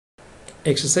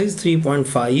Exercise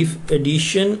 3.5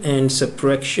 Addition and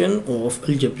Subtraction of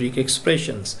Algebraic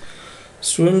Expressions.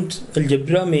 Student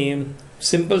algebra में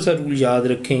simple सा rule याद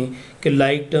रखें कि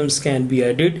like terms can be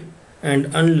added and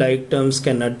unlike terms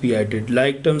cannot be added.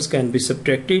 Like terms can be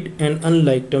subtracted and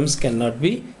unlike terms cannot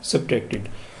be subtracted.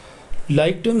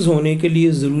 Like terms होने के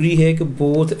लिए ज़रूरी है कि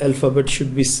both alphabet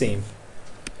should be same.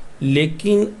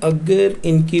 लेकिन अगर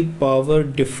इनकी पावर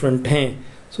डिफरेंट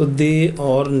हैं so they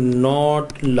are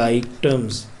not like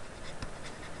terms.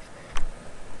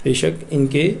 बेशक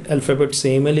इनके अल्फ़ाबेट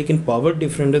सेम है लेकिन पावर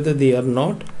डिफरेंट है तो they are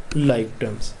not like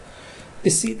terms.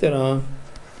 इसी तरह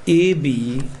AB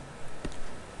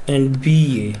and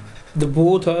BA the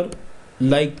both are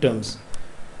like terms.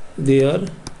 They are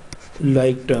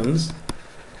like terms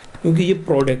क्योंकि ये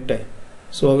प्रोडक्ट है.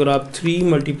 सो अगर आप 3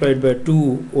 मल्टीप्लाइड बाई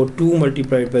 2 और 2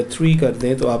 मल्टीप्लाइड बाई 3 कर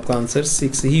दें तो आपका आंसर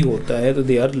 6 ही होता है. तो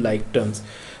दे आर लाइक टर्म्स.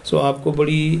 सो आपको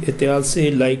बड़ी एहतियात से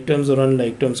लाइक टर्म्स और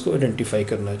अनलाइक टर्म्स को आइडेंटिफाई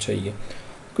करना चाहिए.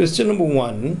 Question number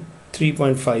 1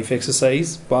 3.5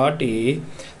 exercise part A.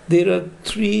 There are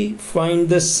 3 find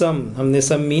the सम. हमने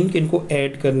सम मीन कि इनको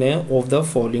ऐड करने हैं ऑफ द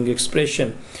फॉलोइंग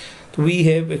एक्सप्रेशन. तो we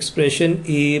have expression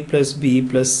a plus B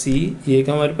plus सी. ये एक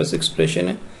हमारे पास एक्सप्रेशन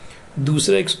है.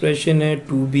 दूसरा एक्सप्रेशन है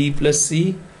 2b plus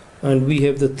C and we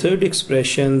have the third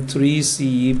expression 3c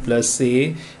plus a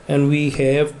and we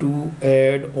have to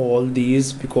add all these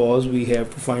because we have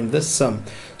to find the sum.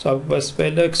 So आपके पास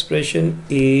पहला expression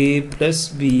a plus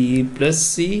b plus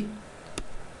c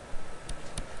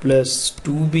plus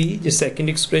 2b the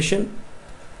second expression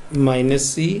minus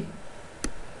c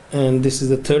and this is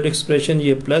the third expression.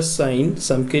 ये plus sign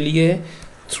sum के लिए है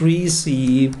 3c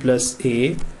plus a.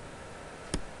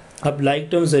 अब like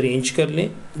terms arrange कर लें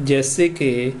जैसे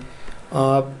कि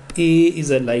आप a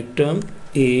is a like term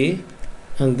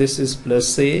a and this is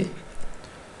plus a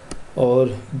और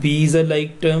b is a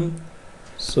like term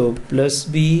so plus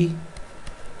b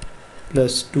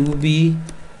plus 2b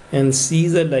and c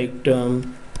is a like term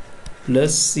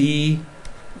plus c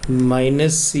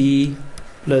minus c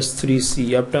plus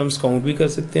 3c. आप terms count भी कर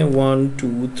सकते हैं 1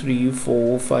 2 3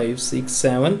 4 5 6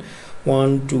 7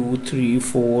 1 2 3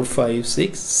 4 5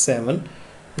 6 7.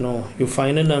 Now your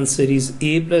final answer is a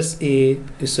plus a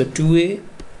is a 2a,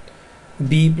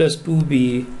 b plus 2b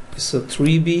is a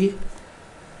 3b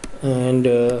and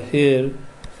here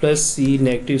plus c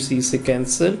negative c se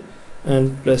cancel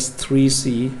and plus 3c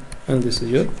and this is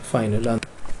your final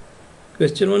answer.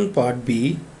 Question 1 part B.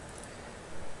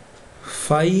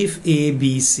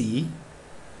 5abc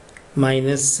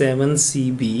minus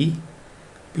 7cb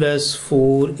plus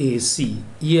 4ac.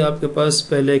 ये आपके पास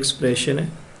पहला expression है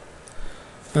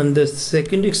and the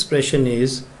second expression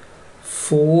is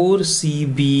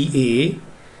 4cba.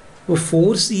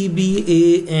 4cba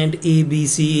and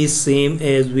abc is same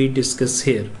as we discussed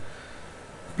here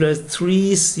plus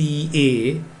 3ca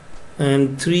and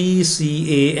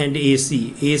 3ca and ac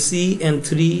and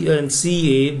 3 and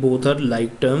ca both are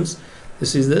like terms.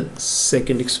 This is the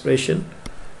second expression.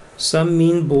 Sum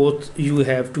mean both you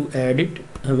have to add it.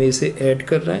 हमें इसे add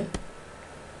कर रहा है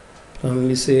तो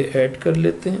हम इसे add कर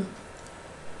लेते हैं.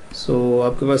 सो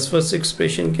आपके पास फर्स्ट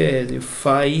एक्सप्रेशन क्या है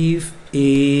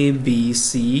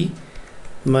 5abc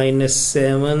minus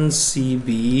 7cb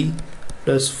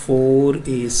plus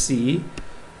 4ac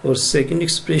और सेकंड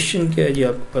एक्सप्रेशन क्या है जी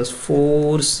आपके पास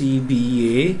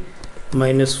 4cba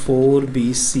minus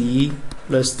 4bc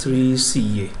plus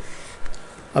 3ca.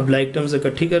 अब लाइक टर्म्स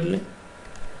इकट्ठी कर लें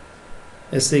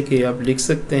ऐसे कि आप लिख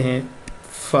सकते हैं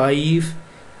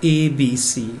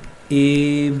 5abc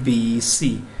abc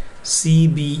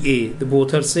cba the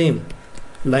both are same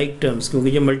like terms क्योंकि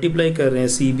ये मल्टीप्लाई कर रहे हैं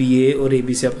cba और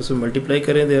abc आपस में मल्टीप्लाई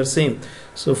कर रहे हैं they are same.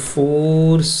 So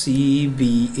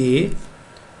 4cba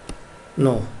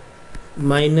no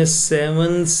minus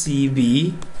 7cb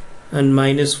and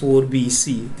minus 4bc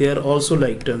they are also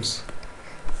like terms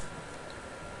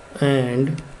and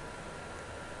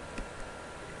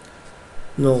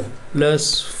no plus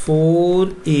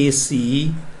 4ac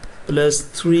plus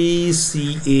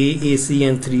 3ca ac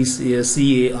and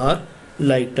 3ca are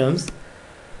like terms.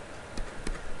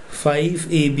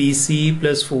 5abc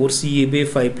plus 4cab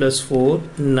 5 plus 4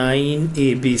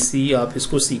 9abc आप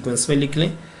इसको sequence में लिख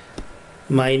लें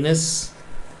minus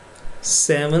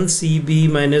 7cb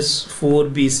minus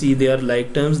 4bc they are like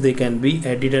terms they can be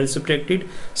added and subtracted.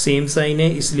 Same sign है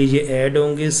इसलिए ये add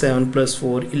होंगे 7 plus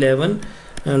 4 11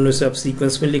 and उसे आप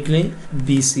सीक्वेंस में लिख लें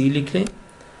BC लिख लें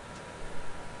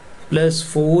plus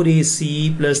 4AC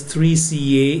plus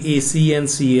 3CA AC and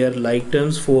CA are like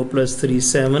terms 4 plus 3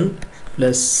 7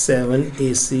 plus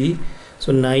 7AC so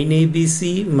 9ABC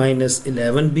minus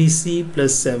 11BC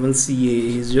plus 7CA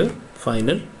is your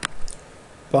final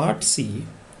Part C,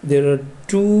 there are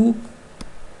two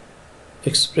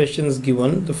expressions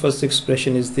given. The first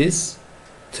expression is this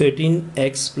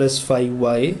 13x plus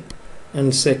 5y,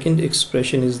 and second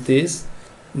expression is this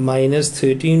minus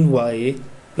 13y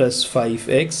plus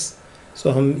 5x.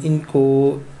 So हम इनको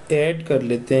add कर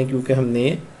लेते हैं क्योंकि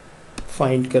हमने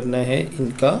find करना है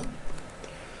इनका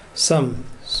सम.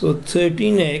 सो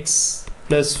 13x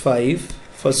प्लस 5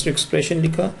 फर्स्ट एक्सप्रेशन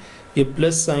लिखा, ये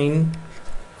प्लस साइन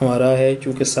हमारा है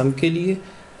चूँकि सम के लिए,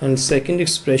 and second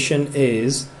expression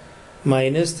is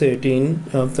minus 13,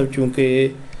 मतलब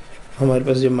चूँकि हमारे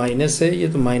पास जो माइनस है ये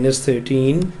तो minus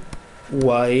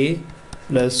 13y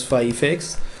plus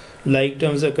 5x. Like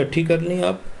terms इकट्ठी कर लें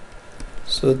आप.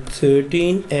 सो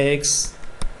 13x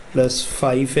प्लस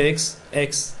 5x, x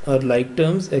और like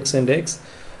terms x and x,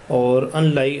 और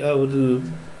अनलाइक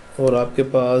और आपके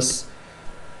पास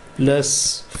plus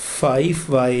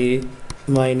 5y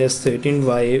minus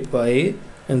 13y y,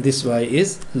 and this y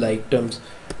is like terms.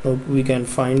 Now we can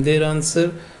find their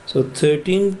answer. So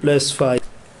 13 plus 5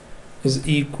 is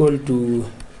equal to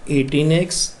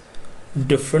 18x.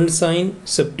 Different sign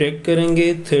subtract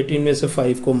करेंगे, 13 में से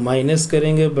 5 को minus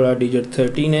करेंगे, बड़ा digit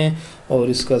 13 है और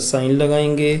इसका साइन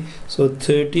लगाएंगे. सो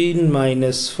 13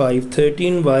 minus 5,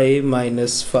 13y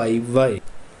minus 5y,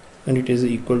 and it is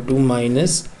equal to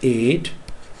minus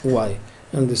 8y,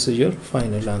 and this is your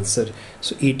final answer.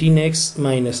 So 18x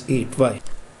minus 8y.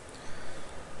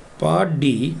 Part D,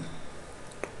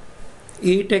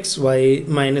 8xy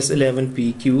minus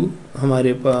 11pq.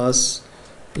 हमारे पास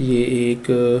ये एक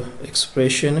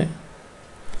एक्सप्रेशन है,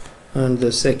 and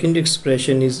the second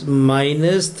expression is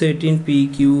minus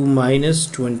 13pq minus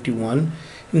 21.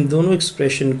 इन दोनों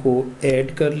expression को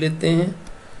add कर लेते हैं.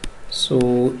 सो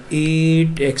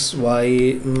 8xy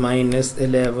minus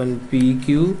 11pq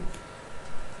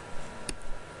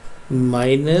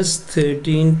minus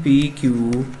 13pq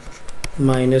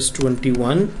minus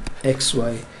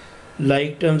 21xy.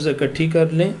 Like terms इकट्ठी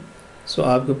कर लें. सो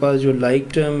आपके पास जो लाइक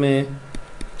टर्म है,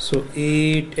 सो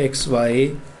 8xy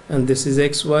and this is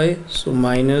xy, so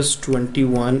minus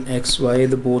 21xy,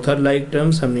 the both are like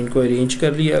terms. हमने इनको अरेंज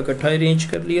कर लिया, इकट्ठा अरेंज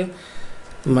कर लिया.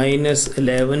 minus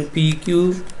 11pq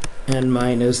and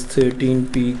minus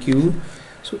 13pq,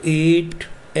 so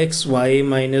 8xy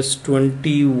minus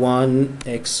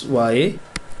 21xy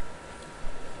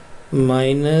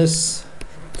minus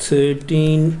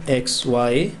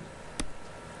 13xy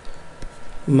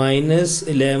minus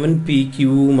 11pq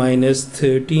minus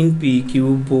 13pq,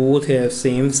 both have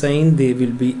same sign, they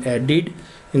will be added.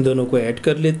 इन दोनों को add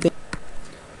कर लेते हैं.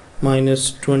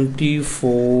 minus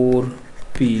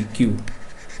 24pq.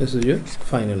 This is your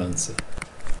final answer.